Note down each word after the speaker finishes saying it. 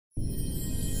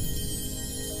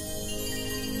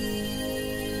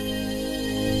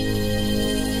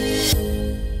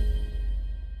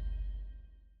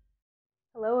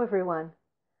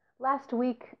Last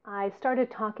week, I started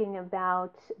talking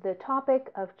about the topic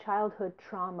of childhood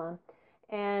trauma.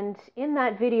 And in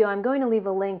that video, I'm going to leave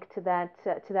a link to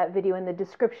that video in the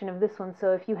description of this one.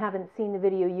 So if you haven't seen the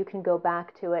video, you can go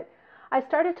back to it. I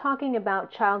started talking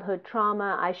about childhood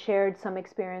trauma. I shared some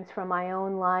experience from my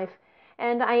own life.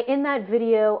 And in that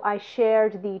video, I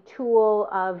shared the tool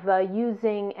of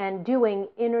using and doing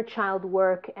inner child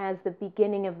work as the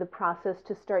beginning of the process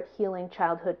to start healing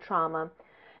childhood trauma.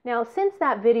 Now, since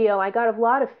that video, I got a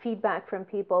lot of feedback from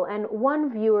people, and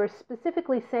one viewer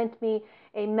specifically sent me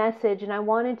a message, and I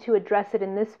wanted to address it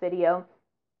in this video.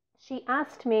 She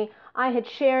asked me, I had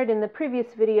shared in the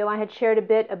previous video, I had shared a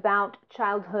bit about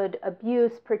childhood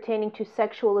abuse pertaining to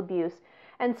sexual abuse.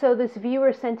 And so this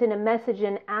viewer sent in a message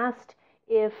and asked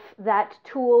if that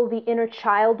tool, the inner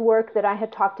child work that I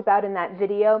had talked about in that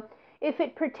video, if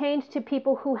it pertained to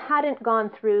people who hadn't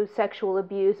gone through sexual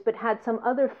abuse but had some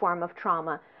other form of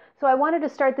trauma. So I wanted to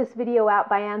start this video out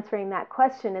by answering that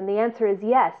question, and the answer is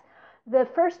yes. The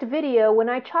first video, when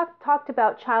I talked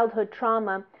about childhood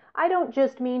trauma, I don't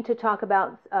just mean to talk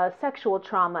about sexual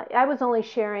trauma. I was only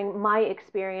sharing my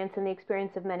experience and the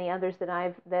experience of many others that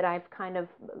I've kind of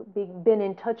been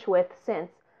in touch with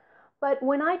since. But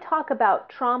when I talk about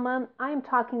trauma, I'm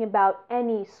talking about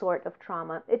any sort of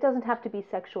trauma. It doesn't have to be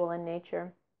sexual in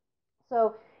nature.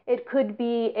 So it could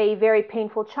be a very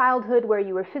painful childhood where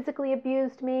you were physically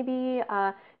abused, maybe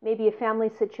a family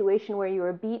situation where you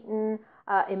were beaten,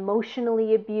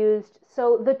 emotionally abused.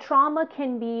 So the trauma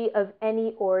can be of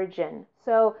any origin.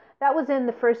 So that was in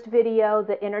the first video,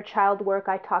 the inner child work.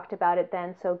 I talked about it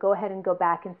then. So go ahead and go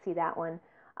back and see that one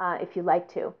if you'd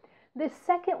like to. This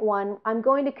second one, I'm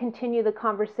going to continue the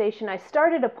conversation. I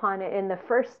started upon it in the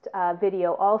first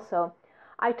video also.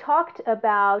 I talked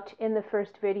about, in the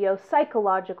first video,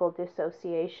 psychological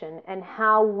dissociation and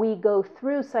how we go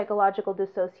through psychological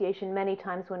dissociation many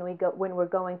times when we're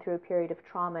going through a period of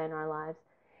trauma in our lives.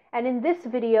 And in this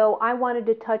video, I wanted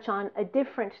to touch on a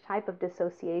different type of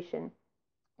dissociation.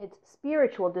 It's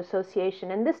spiritual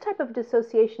dissociation, and this type of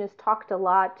dissociation is talked a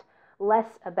lot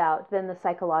less about than the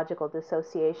psychological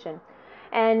dissociation.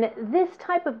 And this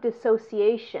type of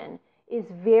dissociation is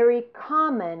very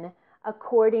common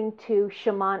according to the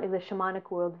shamanic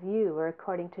worldview, or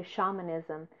according to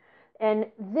shamanism. And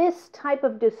this type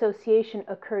of dissociation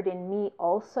occurred in me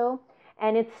also,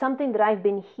 and it's something that I've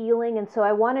been healing. And so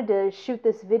I wanted to shoot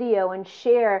this video and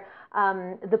share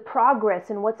the progress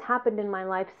and what's happened in my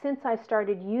life since I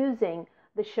started using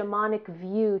the shamanic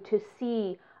view to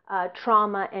see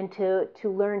trauma and to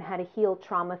learn how to heal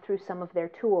trauma through some of their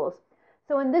tools.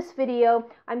 So in this video,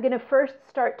 I'm going to first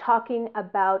start talking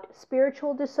about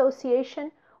spiritual dissociation,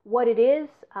 what it is,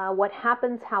 what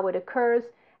happens, how it occurs,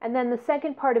 and then the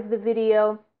second part of the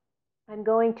video, I'm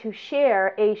going to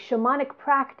share a shamanic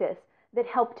practice that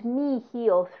helped me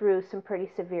heal through some pretty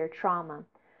severe trauma.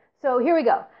 So here we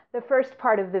go, the first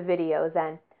part of the video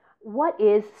then. What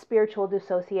is spiritual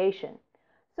dissociation?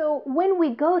 So when we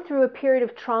go through a period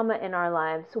of trauma in our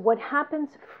lives, what happens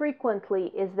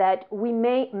frequently is that we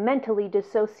may mentally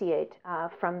dissociate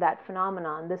from that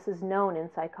phenomenon. This is known in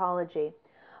psychology.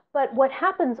 But what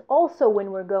happens also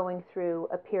when we're going through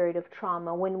a period of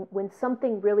trauma, when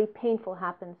something really painful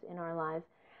happens in our lives,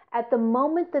 at the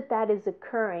moment that that is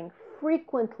occurring,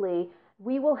 frequently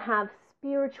we will have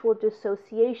spiritual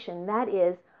dissociation. That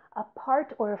is, a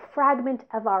part or a fragment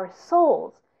of our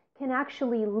souls can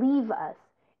actually leave us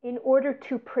in order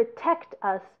to protect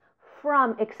us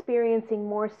from experiencing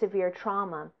more severe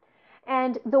trauma.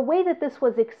 And the way that this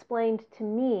was explained to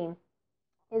me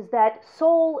is that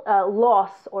soul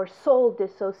loss or soul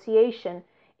dissociation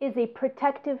is a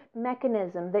protective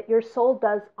mechanism that your soul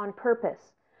does on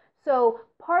purpose. So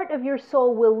part of your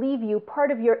soul will leave you, part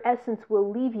of your essence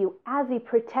will leave you as a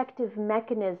protective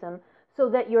mechanism so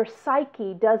that your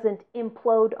psyche doesn't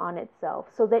implode on itself,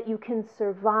 so that you can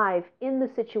survive in the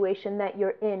situation that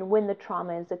you're in when the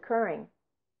trauma is occurring.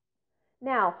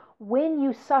 Now, when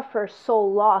you suffer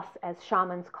soul loss, as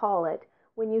shamans call it,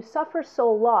 when you suffer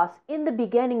soul loss, in the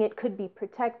beginning it could be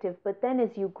protective, but then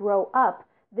as you grow up,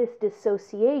 this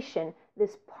dissociation,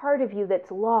 this part of you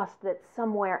that's lost, that's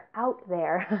somewhere out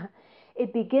there,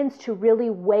 it begins to really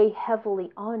weigh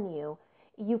heavily on you.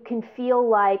 You can feel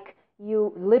like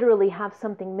you literally have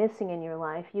something missing in your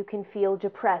life. You can feel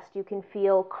depressed. You can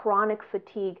feel chronic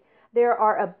fatigue. There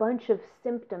are a bunch of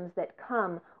symptoms that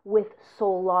come with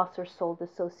soul loss or soul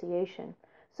dissociation.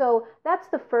 So that's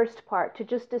the first part, to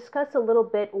just discuss a little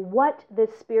bit what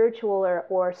this spiritual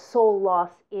or soul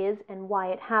loss is and why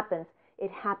it happens. It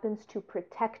happens to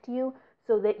protect you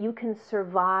so that you can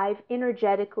survive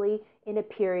energetically in a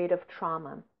period of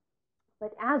trauma.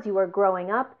 But as you are growing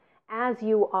up, as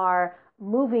you are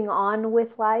moving on with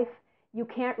life, you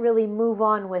can't really move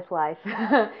on with life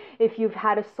if you've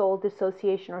had a soul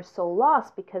dissociation or soul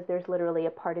loss, because there's literally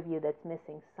a part of you that's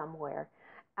missing somewhere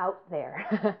out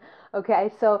there. Okay,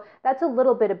 so that's a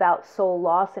little bit about soul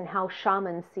loss and how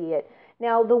shamans see it.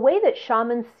 Now, the way that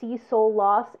shamans see soul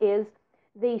loss is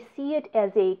they see it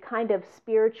as a kind of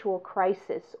spiritual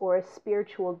crisis or a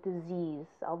spiritual disease,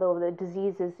 although the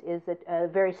disease is a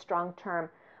very strong term,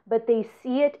 but they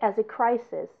see it as a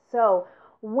crisis. So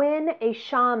when a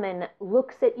shaman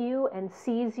looks at you and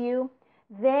sees you,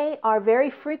 they are very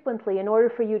frequently, in order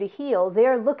for you to heal,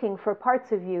 they're looking for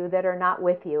parts of you that are not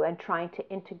with you and trying to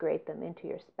integrate them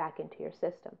back into your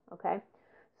system, okay?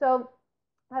 So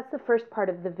that's the first part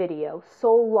of the video,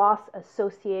 soul loss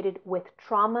associated with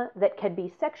trauma that can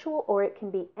be sexual, or it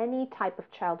can be any type of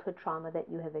childhood trauma that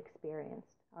you have experienced,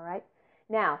 all right?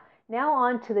 Now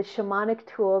on to the shamanic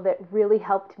tool that really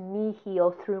helped me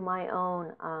heal through my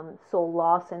own soul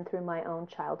loss and through my own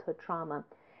childhood trauma.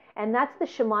 And that's the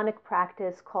shamanic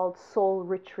practice called soul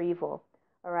retrieval,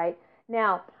 all right?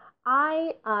 Now,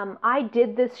 I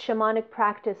did this shamanic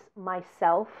practice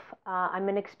myself. I'm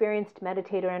an experienced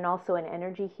meditator and also an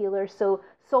energy healer, so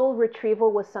soul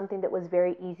retrieval was something that was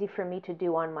very easy for me to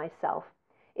do on myself.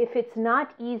 If it's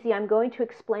not easy, I'm going to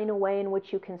explain a way in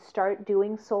which you can start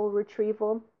doing soul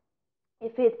retrieval.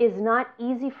 If it is not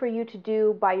easy for you to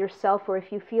do by yourself, or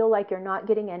if you feel like you're not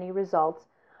getting any results,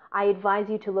 I advise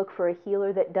you to look for a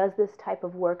healer that does this type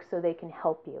of work so they can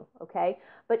help you, okay?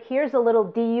 But here's a little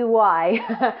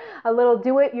DUI, a little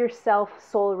do-it-yourself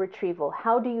soul retrieval.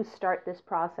 How do you start this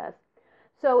process?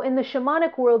 So in the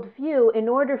shamanic worldview, in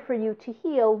order for you to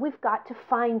heal, we've got to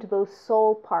find those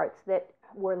soul parts that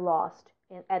were lost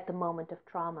at the moment of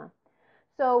trauma.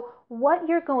 So what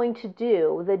you're going to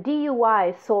do, the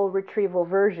DUI soul retrieval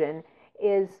version,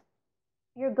 is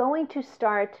you're going to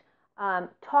start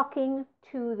talking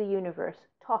to the universe,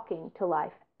 talking to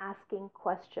life, asking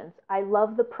questions. I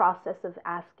love the process of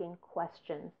asking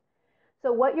questions.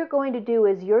 So what you're going to do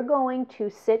is you're going to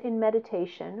sit in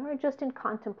meditation or just in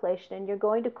contemplation, and you're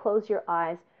going to close your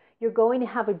eyes. You're going to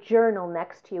have a journal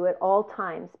next to you at all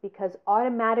times, because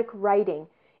automatic writing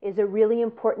is a really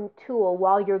important tool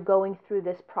while you're going through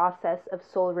this process of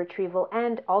soul retrieval.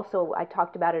 And also, I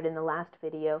talked about it in the last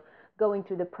video, going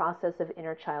through the process of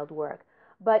inner child work.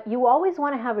 But you always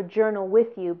want to have a journal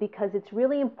with you, because it's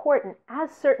really important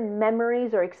as certain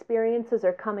memories or experiences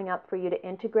are coming up for you to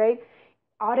integrate.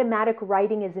 Automatic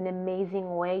writing is an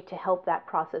amazing way to help that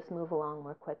process move along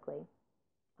more quickly.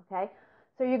 Okay?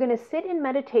 So you're going to sit in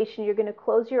meditation, you're going to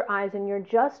close your eyes, and you're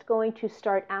just going to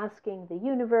start asking the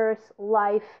universe,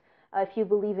 life, if you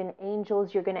believe in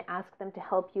angels, you're going to ask them to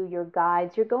help you, your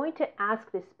guides. You're going to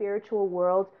ask the spiritual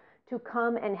world to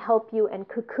come and help you and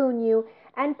cocoon you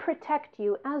and protect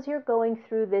you as you're going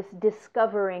through this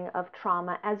discovering of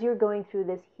trauma, as you're going through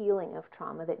this healing of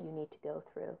trauma that you need to go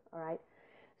through, all right?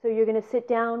 So you're going to sit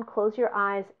down, close your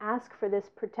eyes, ask for this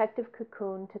protective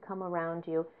cocoon to come around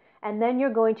you, and then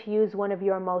you're going to use one of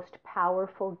your most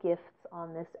powerful gifts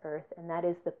on this earth, and that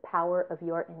is the power of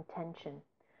your intention.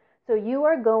 So you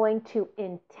are going to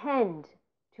intend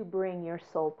to bring your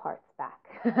soul parts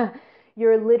back.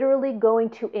 You're literally going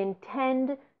to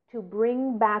intend to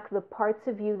bring back the parts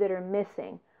of you that are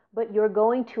missing, but you're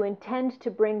going to intend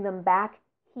to bring them back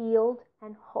healed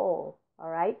and whole, all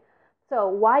right? So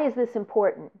why is this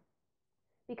important?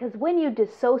 Because when you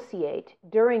dissociate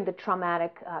during the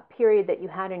traumatic period that you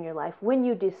had in your life, when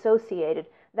you dissociated,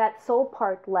 that soul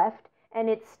part left, and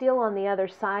it's still on the other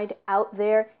side out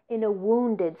there in a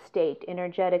wounded state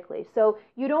energetically. So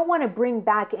you don't want to bring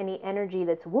back any energy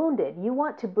that's wounded. You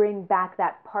want to bring back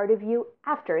that part of you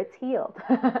after it's healed.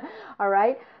 All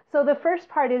right? So the first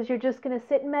part is you're just going to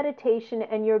sit in meditation,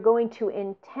 and you're going to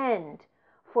intend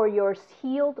for your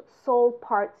healed soul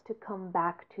parts to come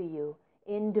back to you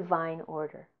in divine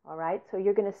order. All right? So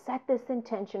you're going to set this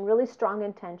intention, really strong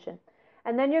intention.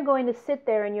 And then you're going to sit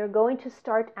there, and you're going to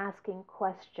start asking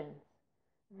questions.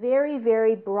 Very,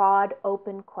 very broad,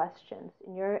 open questions.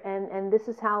 And this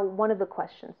is how one of the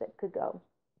questions that could go.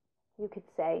 You could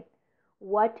say,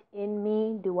 what in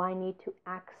me do I need to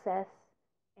access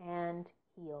and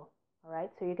heal? All right,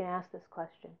 so you're going to ask this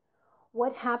question.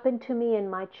 What happened to me in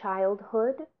my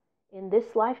childhood, in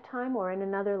this lifetime or in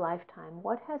another lifetime?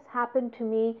 What has happened to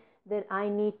me that I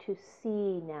need to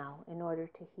see now in order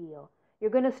to heal?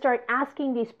 You're going to start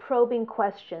asking these probing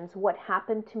questions. What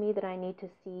happened to me that I need to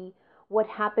see? What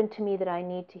happened to me that I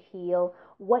need to heal?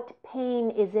 What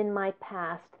pain is in my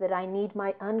past that I need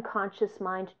my unconscious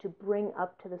mind to bring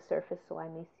up to the surface so I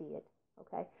may see it?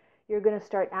 Okay? You're going to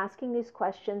start asking these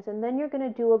questions, and then you're going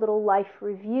to do a little life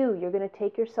review. You're going to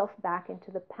take yourself back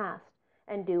into the past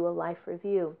and do a life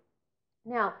review.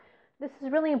 Now, this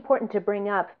is really important to bring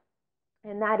up,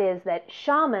 and that is that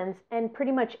shamans and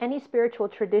pretty much any spiritual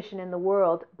tradition in the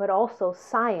world, but also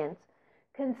science,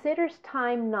 considers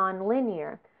time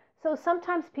nonlinear. So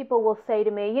sometimes people will say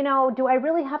to me, do I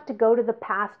really have to go to the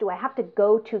past? Do I have to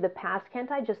go to the past?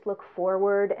 Can't I just look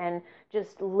forward and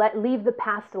just leave the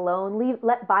past alone,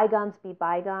 let bygones be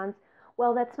bygones?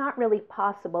 Well, that's not really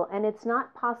possible, and it's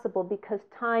not possible because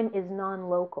time is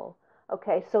non-local.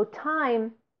 Okay, so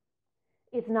time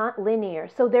is not linear.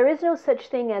 So there is no such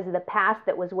thing as the past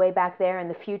that was way back there and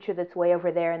the future that's way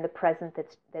over there and the present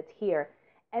that's here.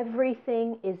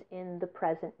 Everything is in the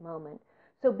present moment.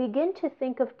 So begin to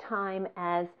think of time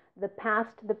as the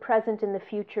past, the present, and the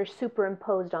future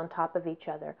superimposed on top of each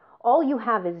other. All you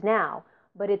have is now,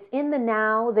 but it's in the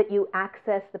now that you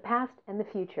access the past and the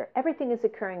future. Everything is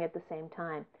occurring at the same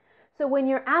time. So when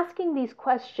you're asking these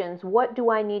questions, what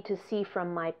do I need to see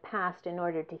from my past in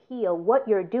order to heal? What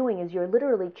you're doing is you're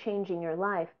literally changing your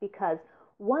life, because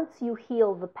once you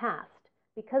heal the past,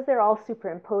 because they're all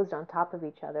superimposed on top of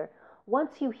each other,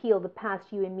 once you heal the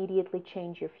past, you immediately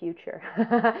change your future.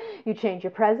 You change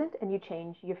your present and you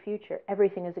change your future.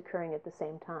 Everything is occurring at the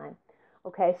same time.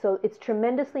 Okay, so it's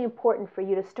tremendously important for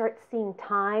you to start seeing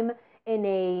time in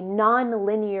a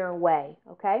non-linear way.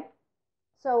 Okay,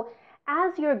 so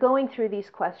as you're going through these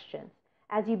questions,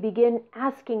 as you begin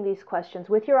asking these questions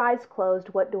with your eyes closed,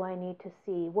 what do I need to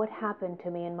see? What happened to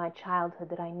me in my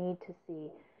childhood that I need to see?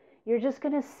 You're just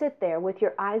going to sit there with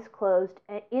your eyes closed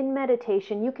in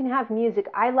meditation. You can have music.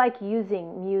 I like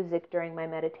using music during my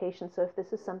meditation, so if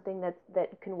this is something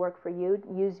that can work for you,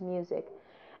 use music.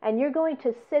 And you're going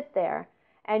to sit there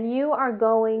and you are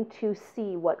going to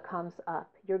see what comes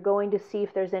up. You're going to see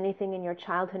if there's anything in your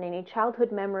childhood, any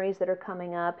childhood memories that are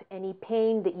coming up, any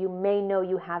pain that you may know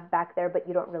you have back there but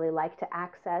you don't really like to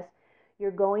access. You're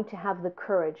going to have the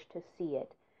courage to see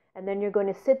it. And then you're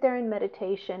going to sit there in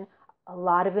meditation. A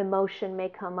lot of emotion may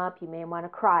come up. You may want to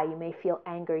cry. You may feel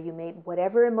anger.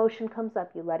 Whatever emotion comes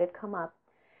up, you let it come up.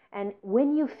 And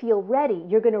when you feel ready,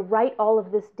 you're going to write all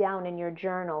of this down in your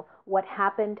journal. What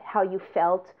happened, how you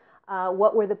felt,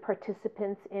 what were the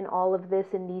participants in all of this,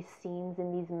 in these scenes,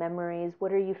 in these memories?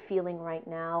 What are you feeling right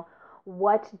now?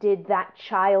 What did that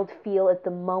child feel at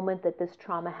the moment that this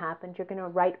trauma happened? You're going to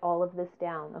write all of this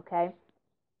down, okay?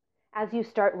 As you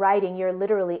start writing, you're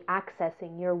literally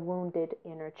accessing your wounded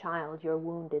inner child, your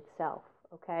wounded self,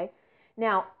 okay?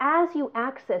 Now, as you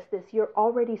access this, you're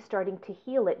already starting to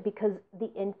heal it, because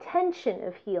the intention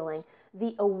of healing,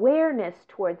 the awareness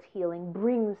towards healing,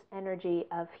 brings energy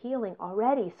of healing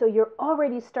already. So you're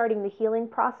already starting the healing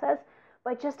process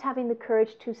by just having the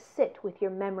courage to sit with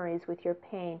your memories, with your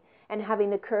pain, and having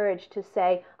the courage to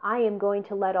say, I am going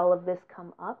to let all of this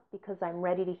come up because I'm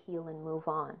ready to heal and move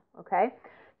on, okay?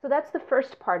 So that's the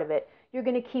first part of it. You're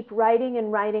going to keep writing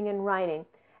and writing and writing.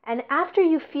 And after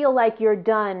you feel like you're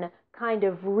done kind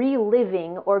of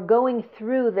reliving or going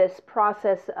through this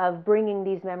process of bringing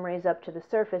these memories up to the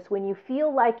surface, when you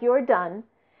feel like you're done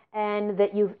and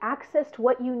that you've accessed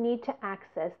what you need to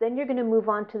access, then you're going to move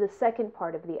on to the second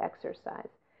part of the exercise.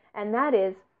 And that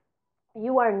is,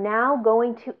 you are now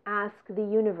going to ask the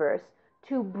universe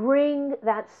to bring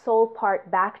that soul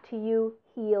part back to you,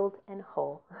 healed and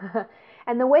whole.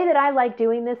 And the way that I like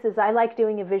doing this is I like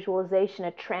doing a visualization,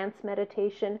 a trance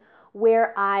meditation,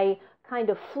 where I kind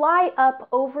of fly up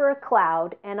over a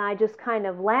cloud and I just kind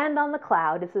of land on the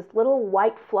cloud. It's this little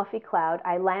white fluffy cloud.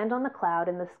 I land on the cloud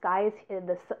and the sky is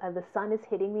the sun is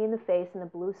hitting me in the face and the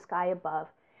blue sky above.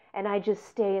 And I just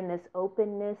stay in this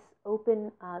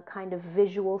open kind of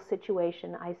visual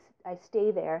situation. I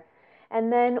stay there.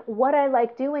 And then what I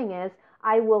like doing is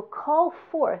I will call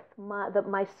forth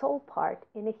my soul part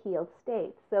in a healed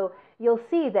state. So you'll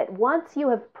see that once you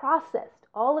have processed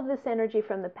all of this energy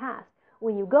from the past,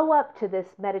 when you go up to this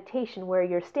meditation where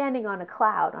you're standing on a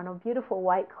cloud, on a beautiful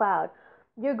white cloud,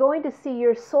 you're going to see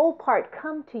your soul part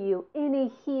come to you in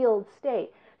a healed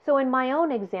state. So in my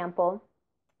own example,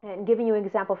 and giving you an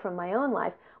example from my own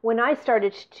life, when I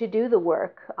started to do the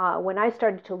work, when I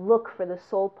started to look for the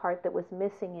soul part that was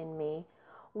missing in me,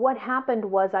 what happened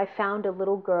was I found a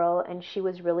little girl and she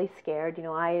was really scared. You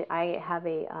know, I have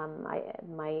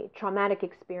my traumatic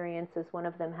experiences, one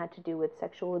of them had to do with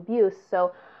sexual abuse.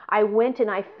 So I went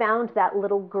and I found that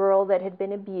little girl that had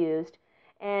been abused,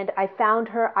 and I found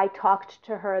her, I talked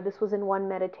to her. This was in one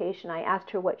meditation. I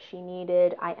asked her what she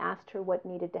needed. I asked her what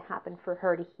needed to happen for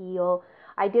her to heal.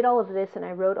 I did all of this and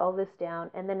I wrote all this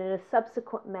down. And then in a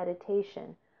subsequent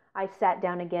meditation, I sat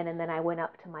down again and then I went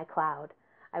up to my cloud.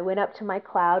 I went up to my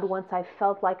cloud. Once I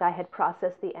felt like I had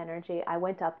processed the energy, I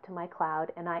went up to my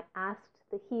cloud and I asked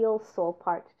the healed soul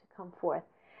part to come forth.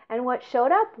 And what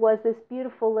showed up was this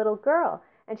beautiful little girl.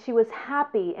 And she was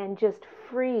happy and just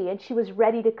free. And she was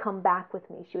ready to come back with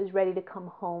me. She was ready to come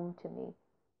home to me.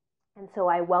 And so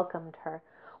I welcomed her.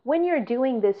 When you're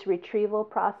doing this retrieval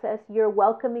process, you're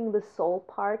welcoming the soul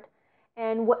part.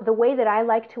 And the way that I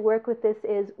like to work with this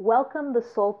is welcome the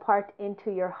soul part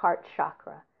into your heart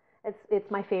chakra.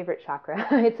 It's my favorite chakra.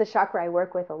 It's a chakra I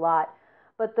work with a lot.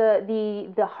 But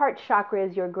the heart chakra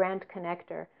is your grand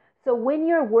connector. So when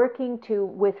you're working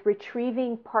with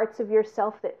retrieving parts of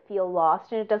yourself that feel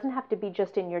lost, and it doesn't have to be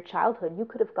just in your childhood. You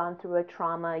could have gone through a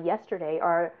trauma yesterday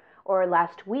or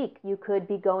last week. You could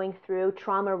be going through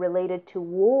trauma related to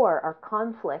war or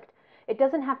conflict. It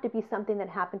doesn't have to be something that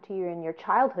happened to you in your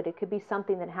childhood. It could be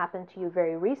something that happened to you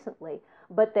very recently,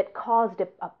 but that caused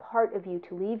a part of you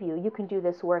to leave you. You can do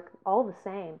this work all the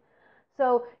same.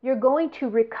 So you're going to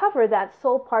recover that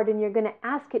soul part and you're going to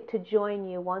ask it to join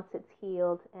you once it's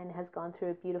healed and has gone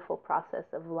through a beautiful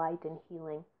process of light and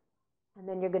healing. And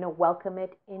then you're going to welcome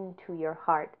it into your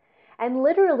heart. And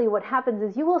literally what happens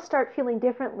is you will start feeling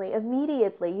differently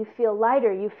immediately. You feel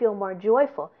lighter, you feel more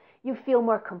joyful, you feel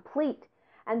more complete.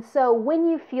 And so when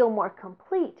you feel more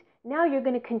complete, now you're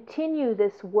going to continue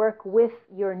this work with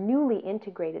your newly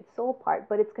integrated soul part,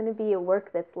 but it's going to be a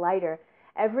work that's lighter.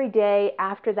 Every day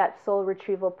after that soul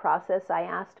retrieval process, I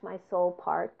asked my soul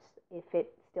part if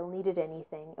it still needed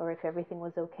anything or if everything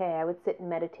was okay. I would sit in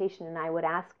meditation and I would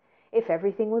ask if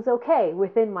everything was okay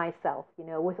within myself,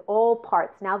 with all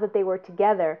parts, now that they were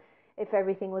together, if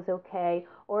everything was okay,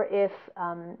 or if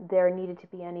there needed to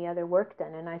be any other work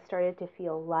done. And I started to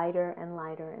feel lighter and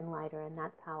lighter and lighter, and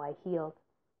that's how I healed.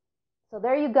 So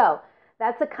there you go.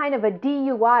 That's a kind of a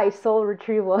DUI soul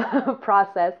retrieval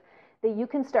process that you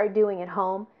can start doing at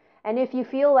home. And if you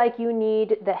feel like you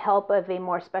need the help of a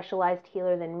more specialized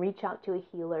healer, then reach out to a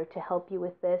healer to help you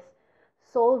with this.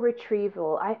 Soul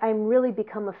retrieval. I'm really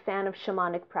become a fan of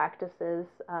shamanic practices,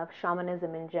 of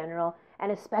shamanism in general,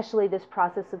 and especially this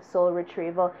process of soul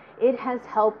retrieval. It has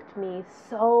helped me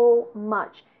so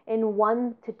much. In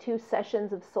 1 to 2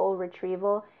 sessions of soul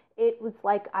retrieval, it was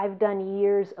like I've done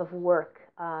years of work,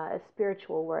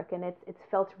 spiritual work, and it's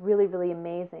felt really, really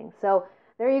amazing. So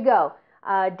there you go.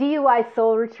 DUI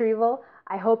soul retrieval.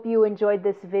 I hope you enjoyed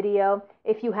this video.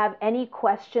 If you have any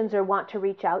questions or want to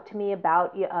reach out to me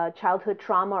about childhood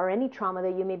trauma or any trauma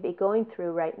that you may be going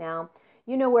through right now,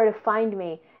 you know where to find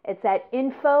me. It's at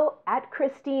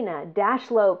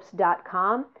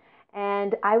info@Christina-Lopes.com,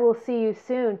 and I will see you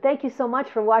soon. Thank you so much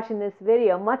for watching this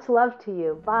video. Much love to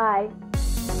you. Bye.